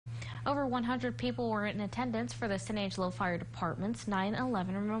Over 100 people were in attendance for the San Angelo Fire Department's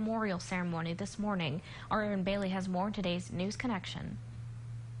 9/11 memorial ceremony this morning. Our Aaron Bailey has more in today's News Connection.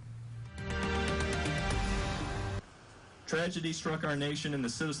 Tragedy struck our nation, and the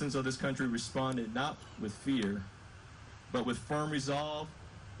citizens of this country responded not with fear, but with firm resolve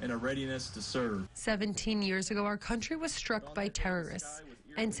and a readiness to serve. 17 years ago, our country was struck by terrorists,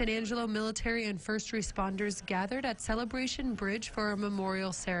 and San Angelo military and first responders gathered at Celebration Bridge for a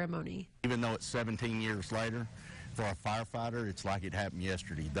memorial ceremony. Even though it's 17 years later, for a firefighter, it's like it happened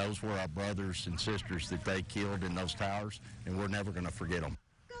yesterday. Those were our brothers and sisters that they killed in those towers, and we're never going to forget them.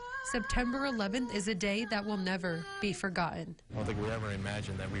 September 11th is a day that will never be forgotten. I don't think we ever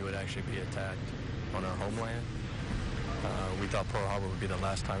imagined that we would actually be attacked on our homeland. We thought Pearl Harbor would be the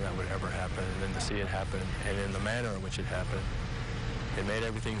last time that would ever happen, and then to see it happen, and in the manner in which it happened, it made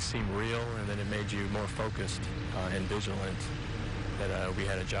everything seem real, and then it made you more focused and vigilant that we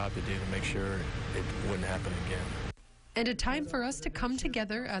had a job to do to make sure it wouldn't happen again. And a time for us to come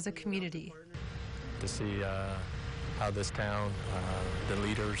together as a community. To see how this town, the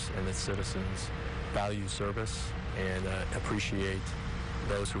leaders and its citizens value service and appreciate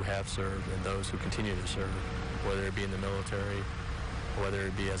those who have served and those who continue to serve, whether it be in the military, whether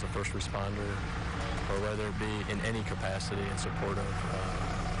it be as a first responder, or whether it be in any capacity in support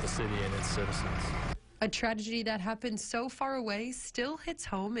of the city and its citizens. A tragedy that happened so far away still hits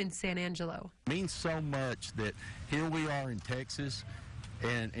home in San Angelo. It means so much that here we are in Texas,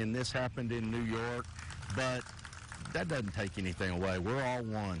 and this happened in New York, but that doesn't take anything away. We're all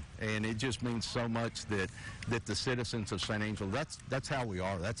one, and it just means so much that the citizens of San Angelo, that's how we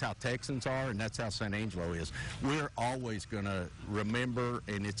are. That's how Texans are, and that's how San Angelo is. We're always going to remember,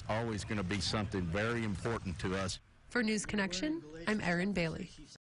 and it's always going to be something very important to us. For News Connection, I'm Aaron Bailey.